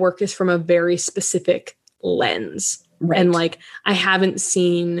 but my work is from a very specific lens. Right. And like, I haven't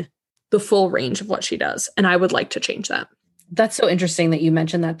seen the full range of what she does. And I would like to change that. That's so interesting that you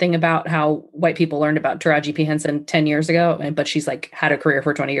mentioned that thing about how white people learned about Taraji P. Henson 10 years ago, but she's like had a career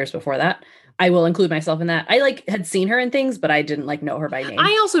for 20 years before that. I will include myself in that. I like had seen her in things, but I didn't like know her by name.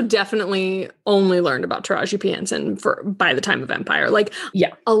 I also definitely only learned about Taraji P. Henson by the time of Empire. Like,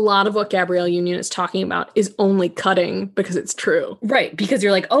 yeah, a lot of what Gabrielle Union is talking about is only cutting because it's true. Right. Because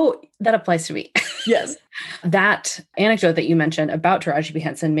you're like, oh, that applies to me. Yes. That anecdote that you mentioned about Taraji P.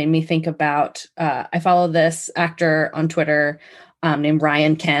 Henson made me think about, I follow this actor on Twitter named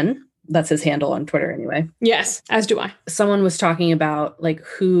Ryan Ken. That's his handle on Twitter anyway. Yes, as do I. Someone was talking about like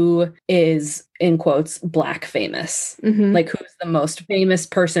who is, in quotes, Black famous. Mm-hmm. Like who's the most famous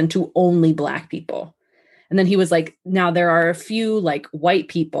person to only Black people. And then he was like, now there are a few like white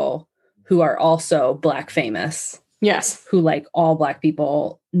people who are also Black famous. Yes. Who like all Black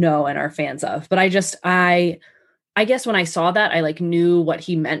people know and are fans of. But I guess when I saw that, I like knew what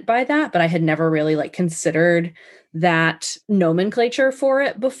he meant by that, but I had never really like considered that nomenclature for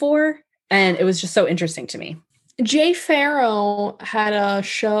it before. And it was just so interesting to me. Jay Farrow had a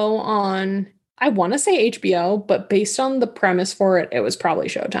show on, I want to say HBO, but based on the premise for it, it was probably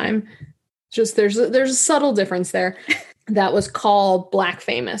Showtime. Just there's a subtle difference there. That was called Black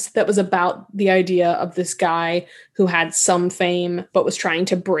Famous. That was about the idea of this guy who had some fame, but was trying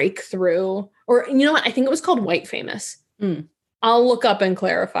to break through, Or you know what? I think it was called White Famous. Mm. I'll look up and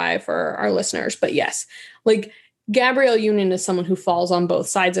clarify for our listeners. But yes, like Gabrielle Union is someone who falls on both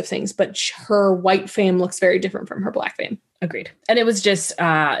sides of things, but her white fame looks very different from her black fame. Agreed. And it was just,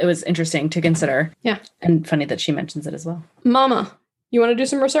 it was interesting to consider. Yeah. And funny that she mentions it as well. Mama, you want to do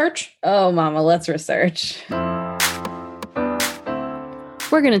some research? Oh, Mama, let's research.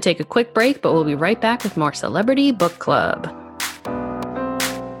 We're going to take a quick break, but we'll be right back with more Celebrity Book Club.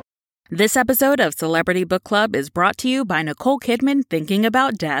 This episode of Celebrity Book Club is brought to you by Nicole Kidman thinking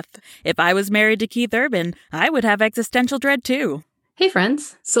about death. If I was married to Keith Urban, I would have existential dread too. Hey,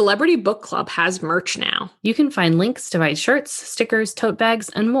 friends. Celebrity Book Club has merch now. You can find links to buy shirts, stickers, tote bags,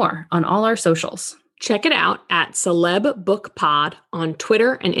 and more on all our socials. Check it out at Celeb Book Pod on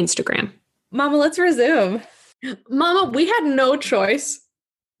Twitter and Instagram. Mama, let's resume. Mama, we had no choice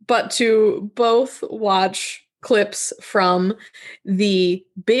but to both watch clips from the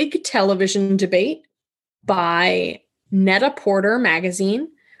big television debate by Net-a-Porter magazine.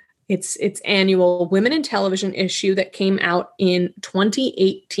 It's annual Women in Television issue that came out in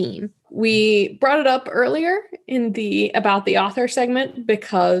 2018. We brought it up earlier in the About the Author segment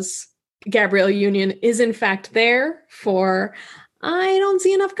because Gabrielle Union is in fact there for I don't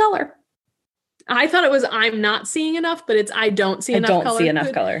see enough color. I thought it was I'm not seeing enough, but it's I don't see enough color. I don't see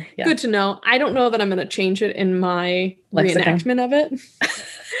enough color. Yeah. Good to know. I don't know that I'm going to change it in my lexicon reenactment of it,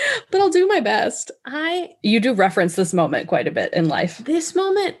 but I'll do my best. You do reference this moment quite a bit in life. This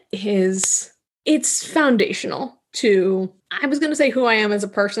moment it's foundational to, I was going to say who I am as a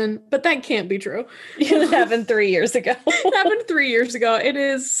person, but that can't be true. It happened 3 years ago. It happened 3 years ago. It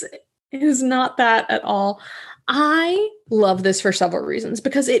is not that at all. I love this for several reasons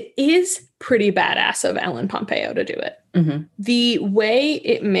because it is pretty badass of Ellen Pompeo to do it. Mm-hmm. The way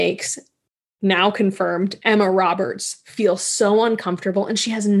it makes, now confirmed, Emma Roberts feel so uncomfortable and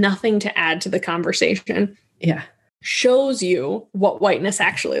she has nothing to add to the conversation. Yeah. Shows you what whiteness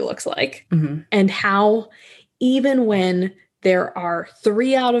actually looks like. Mm-hmm. And how even when there are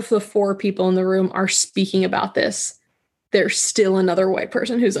 3 out of the 4 people in the room are speaking about this, there's still another white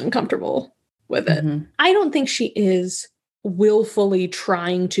person who's uncomfortable with it. Mm-hmm. I don't think she is willfully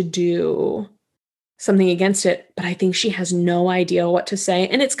trying to do something against it, but I think she has no idea what to say.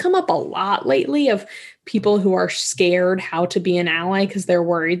 And it's come up a lot lately of people who are scared how to be an ally because they're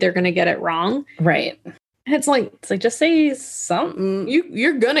worried they're going to get it wrong. Right. And it's like just say something.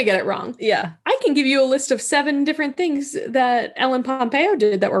 You're going to get it wrong. Yeah. I can give you a list of 7 different things that Ellen Pompeo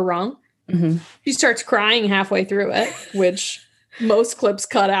did that were wrong. Mm-hmm. She starts crying halfway through it, which most clips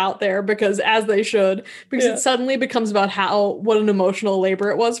cut out there because as they should, because it suddenly becomes about what an emotional labor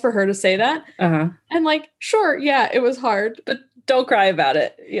it was for her to say that. Uh-huh. And like, sure, yeah, it was hard, but don't cry about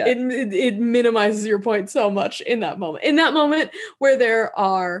it. Yeah. It minimizes your point so much in that moment. In that moment where there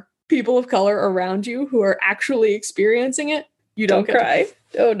are people of color around you who are actually experiencing it, you don't cry.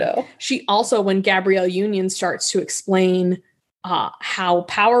 Oh no. She also, when Gabrielle Union starts to explain how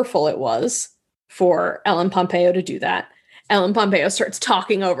powerful it was for Ellen Pompeo to do that, Ellen Pompeo starts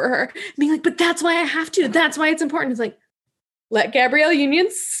talking over her, being like, but that's why I have to. That's why it's important. It's like, let Gabrielle Union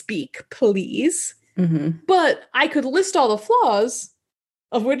speak, please. Mm-hmm. But I could list all the flaws,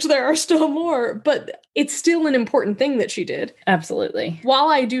 of which there are still more, but it's still an important thing that she did. Absolutely. While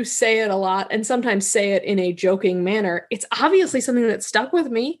I do say it a lot and sometimes say it in a joking manner, it's obviously something that stuck with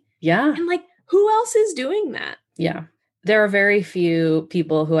me. Yeah. And like, who else is doing that? Yeah. There are very few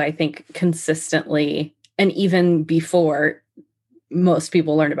people who I think consistently, and even before most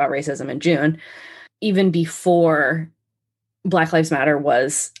people learned about racism in June, even before Black Lives Matter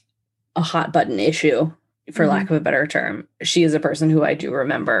was a hot button issue, for lack of a better term, she is a person who I do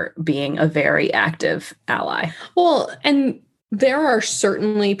remember being a very active ally. Well, and there are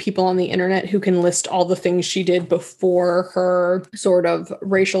certainly people on the internet who can list all the things she did before her sort of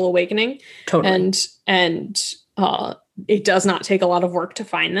racial awakening. Totally. And it does not take a lot of work to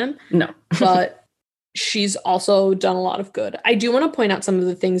find them. No. But she's also done a lot of good. I do want to point out some of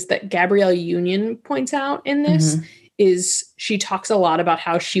the things that Gabrielle Union points out in this. Is she talks a lot about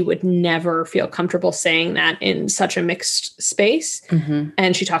how she would never feel comfortable saying that in such a mixed space. Mm-hmm.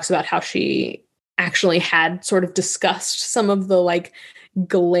 And she talks about how she actually had sort of discussed some of the like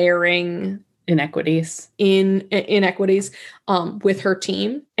glaring inequities with her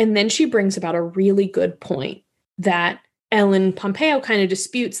team. And then she brings about a really good point that Ellen Pompeo kind of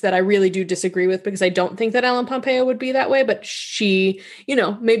disputes that I really do disagree with, because I don't think that Ellen Pompeo would be that way, but she,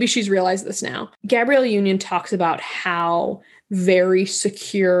 maybe she's realized this now. Gabrielle Union talks about how very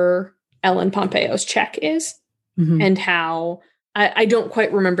secure Ellen Pompeo's check is, and how I don't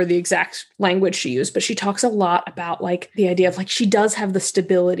quite remember the exact language she used, but she talks a lot about like the idea of like she does have the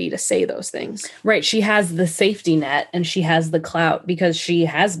stability to say those things. Right. She has the safety net and she has the clout because she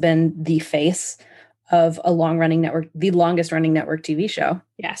has been the face of a long-running network, the longest-running network TV show.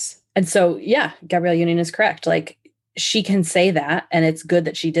 Yes. And so, yeah, Gabrielle Union is correct. Like, she can say that, and it's good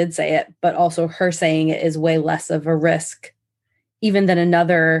that she did say it, but also her saying it is way less of a risk even than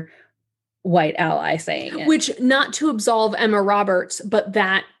another white ally saying it. Which, not to absolve Emma Roberts, but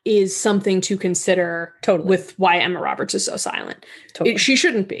that is something to consider with why Emma Roberts is so silent. She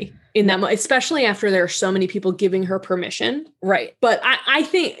shouldn't be in that, especially after there are so many people giving her permission. Right. But I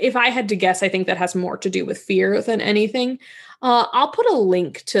think if I had to guess, I think that has more to do with fear than anything. I'll put a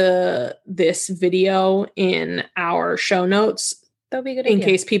link to this video in our show notes. That'll be a good in idea.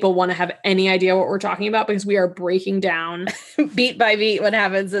 case people want to have any idea what we're talking about, because we are breaking down beat by beat what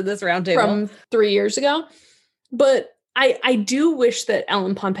happens in this roundtable from 3 years ago. But I do wish that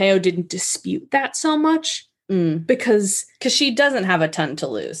Ellen Pompeo didn't dispute that so much because she doesn't have a ton to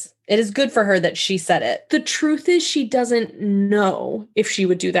lose. It is good for her that she said it. The truth is she doesn't know if she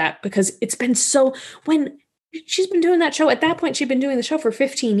would do that because it's been when she's been doing that show, at that point, she'd been doing the show for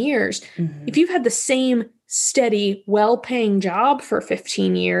 15 years. Mm-hmm. If you've had the same steady, well-paying job for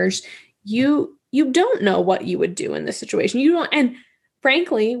 15 years, you don't know what you would do in this situation. You don't, and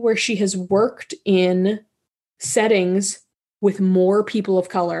frankly, where she has worked in settings with more people of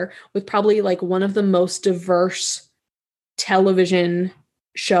color, with probably like one of the most diverse television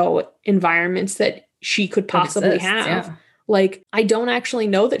show environments that she could possibly have. Yeah. Like, I don't actually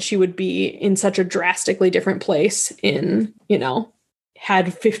know that she would be in such a drastically different place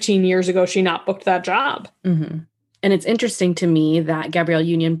had 15 years ago she not booked that job. Mm-hmm. And it's interesting to me that Gabrielle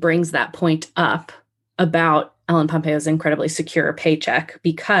Union brings that point up about Ellen Pompeo's incredibly secure paycheck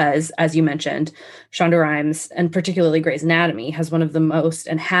because, as you mentioned, Shonda Rhimes, and particularly Grey's Anatomy, has one of the most,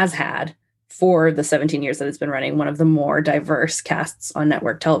 and has had for the 17 years that it's been running, one of the more diverse casts on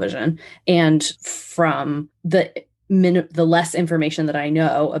network television. And from the less information that I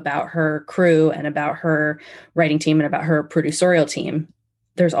know about her crew and about her writing team and about her producerial team,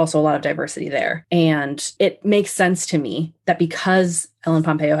 there's also a lot of diversity there. And it makes sense to me that because Ellen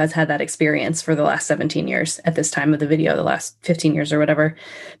Pompeo has had that experience for the last 17 years at this time of the video, the last 15 years or whatever,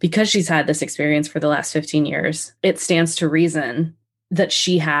 because she's had this experience for the last 15 years, it stands to reason that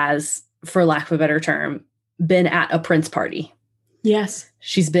she has, for lack of a better term, been at a Prince party. Yes.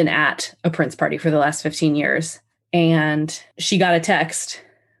 She's been at a Prince party for the last 15 years. And she got a text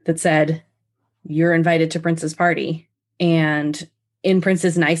that said, "You're invited to Prince's party." And in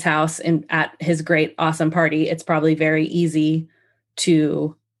Prince's nice house and at his great, awesome party, it's probably very easy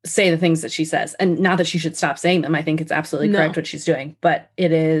to say the things that she says. And not that she should stop saying them. I think it's absolutely correct what she's doing. But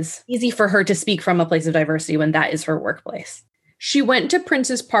it is easy for her to speak from a place of diversity when that is her workplace. She went to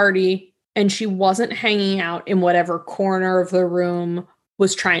Prince's party and she wasn't hanging out in whatever corner of the room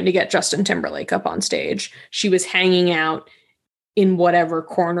was trying to get Justin Timberlake up on stage. She was hanging out in whatever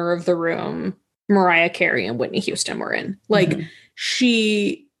corner of the room Mariah Carey and Whitney Houston were in. Like,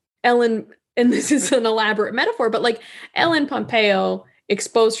 Ellen, and this is an elaborate metaphor, but like Ellen Pompeo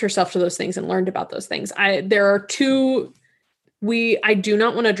exposed herself to those things and learned about those things. I do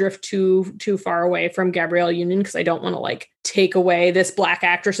not want to drift too far away from Gabrielle Union because I don't want to like take away this Black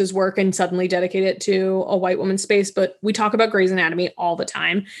actress's work and suddenly dedicate it to a white woman's space. But we talk about Grey's Anatomy all the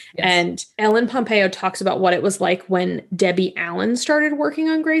time. Yes. And Ellen Pompeo talks about what it was like when Debbie Allen started working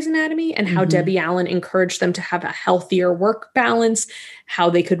on Grey's Anatomy and how Debbie Allen encouraged them to have a healthier work balance,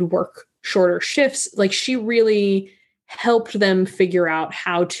 how they could work shorter shifts. Like, she really helped them figure out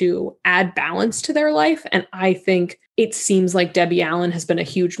how to add balance to their life. And I think it seems like Debbie Allen has been a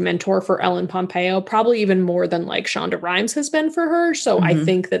huge mentor for Ellen Pompeo, probably even more than like Shonda Rhimes has been for her. So I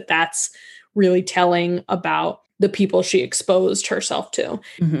think that that's really telling about the people she exposed herself to.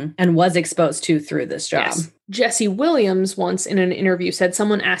 And was exposed to through this job. Yes. Jesse Williams once in an interview said,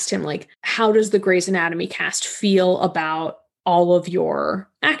 someone asked him, like, how does the Grey's Anatomy cast feel about all of your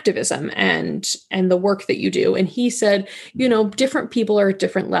activism and the work that you do? And he said, different people are at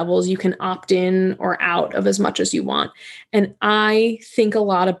different levels. You can opt in or out of as much as you want. And I think a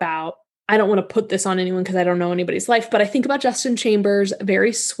lot about, I don't want to put this on anyone because I don't know anybody's life, but I think about Justin Chambers'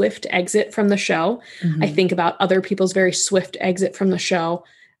 very swift exit from the show. I think about other people's very swift exit from the show,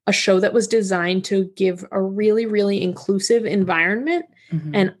 a show that was designed to give a really, really inclusive environment.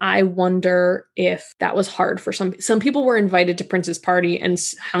 And I wonder if that was hard for some people were invited to Prince's party and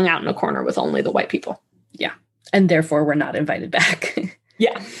hung out in a corner with only the white people. Yeah. And therefore were not invited back.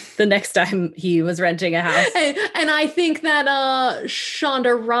 Yeah. The next time he was renting a house. And I think that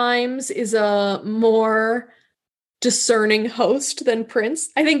Shonda Rhimes is a more discerning host than Prince.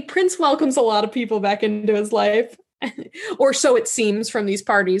 I think Prince welcomes a lot of people back into his life, or so it seems from these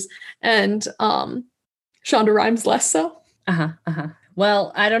parties. And Shonda Rhimes less so.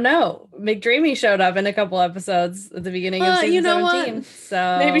 Well, I don't know. McDreamy showed up in a couple episodes at the beginning of season 17. What?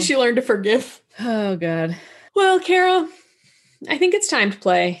 So maybe she learned to forgive. Oh, God. Well, Kara, I think it's time to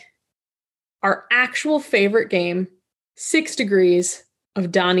play our actual favorite game, 6 Degrees of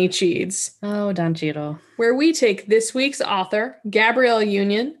Donny Cheadle. Oh, Don Cheadle. Where we take this week's author, Gabrielle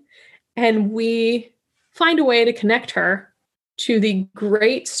Union, and we find a way to connect her to the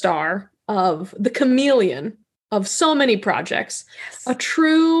great star of The Chameleon of so many projects. Yes. A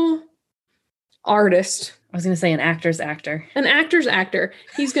true artist. I was going to say an actor's actor. An actor's actor.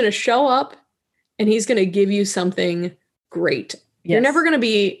 He's going to show up and he's going to give you something great. Yes. You're never going to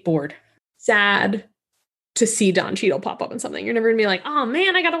be bored, sad to see Don Cheadle pop up in something. You're never going to be like, oh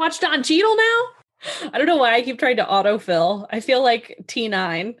man, I got to watch Don Cheadle now. I don't know why I keep trying to autofill. I feel like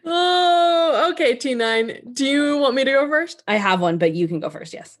T9. Oh, okay, T9. Do you want me to go first? I have one, but you can go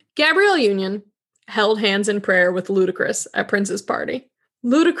first, yes. Gabrielle Union held hands in prayer with Ludacris at Prince's party.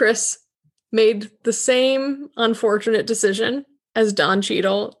 Ludacris made the same unfortunate decision as Don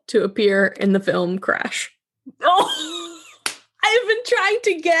Cheadle to appear in the film Crash. Oh, I've been trying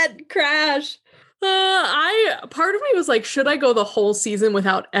to get Crash. Part of me was like, should I go the whole season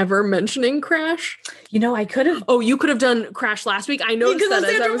without ever mentioning Crash? You know, I could have. Oh, you could have done Crash last week. I noticed that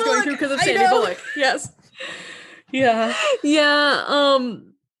as I was going through because of Sandy Bullock. Yes. Yeah. Yeah.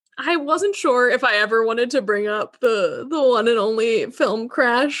 I wasn't sure if I ever wanted to bring up the one and only film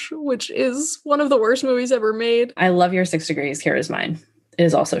Crash, which is one of the worst movies ever made. I love your 6 Degrees. Here is mine. It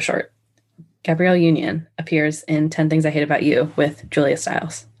is also short. Gabrielle Union appears in 10 Things I Hate About You with Julia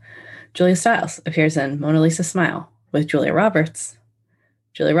Stiles. Julia Stiles appears in Mona Lisa Smile with Julia Roberts.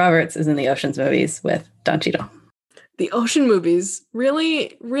 Julia Roberts is in the Ocean's movies with Don Cheadle. The Ocean movies,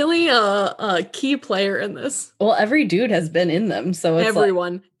 really a key player in this. Well, every dude has been in them, so it's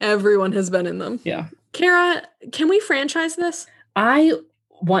everyone has been in them. Yeah. Kara, can we franchise this? I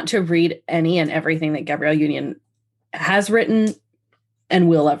want to read any and everything that Gabrielle Union has written and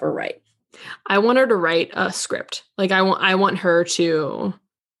will ever write. I want her to write a script. Like I want her to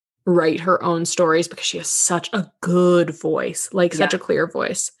write her own stories because she has such a good voice, such a clear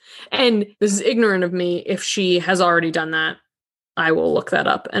voice. And this is ignorant of me. If she has already done that, I will look that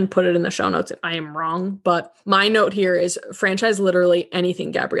up and put it in the show notes if I am wrong. But my note here is franchise literally anything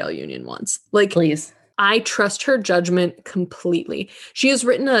Gabrielle Union wants. Please. I trust her judgment completely. She has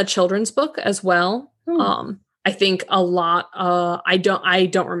written a children's book as well. I think a lot, I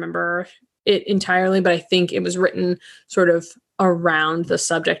don't remember it entirely, but I think it was written sort of around the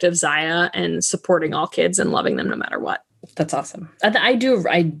subject of Zaya and supporting all kids and loving them no matter what. That's awesome. I do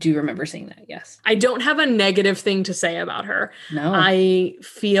remember seeing that. Yes. I don't have a negative thing to say about her. No. I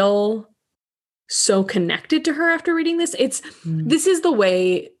feel so connected to her after reading this. This is the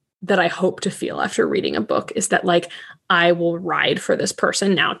way that I hope to feel after reading a book, is that I will ride for this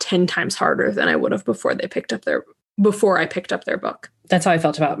person now 10 times harder than I would have before I picked up their book. That's how I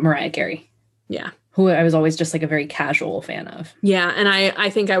felt about Mariah Carey. Yeah. Who I was always just a very casual fan of. Yeah, and I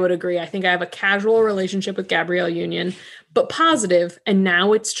think I would agree. I think I have a casual relationship with Gabrielle Union, but positive, and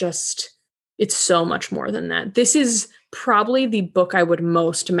now it's so much more than that. This is probably the book I would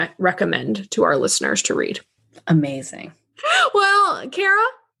most recommend to our listeners to read. Amazing. Well, Kara,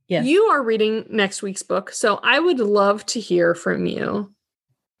 yes. You are reading next week's book, so I would love to hear from you.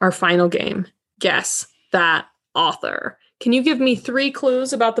 Our final game, guess that author. Can you give me 3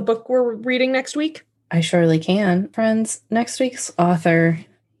 clues about the book we're reading next week? I surely can. Friends, next week's author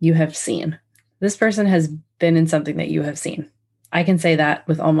you have seen. This person has been in something that you have seen. I can say that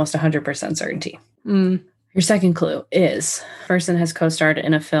with almost 100% certainty. Your second clue is person has co-starred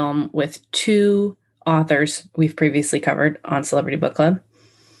in a film with 2 authors we've previously covered on Celebrity Book Club.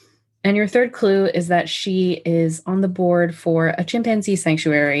 And your third clue is that she is on the board for a chimpanzee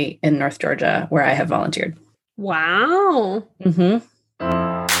sanctuary in North Georgia where I have volunteered. Wow. Mm-hmm.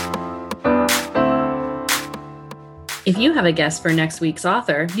 If you have a guess for next week's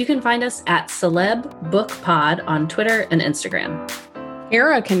author, you can find us at Celeb Book Pod on Twitter and Instagram.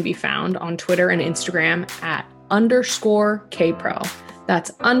 Kara can be found on Twitter and Instagram at _KPro. That's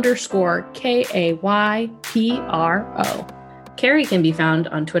 _KAYPRO. Carrie can be found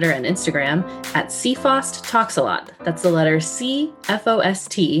on Twitter and Instagram at CFost Talks a Lot. That's the letter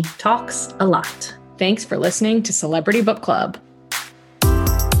CFOST, Talks a Lot. Thanks for listening to Celebrity Book Club.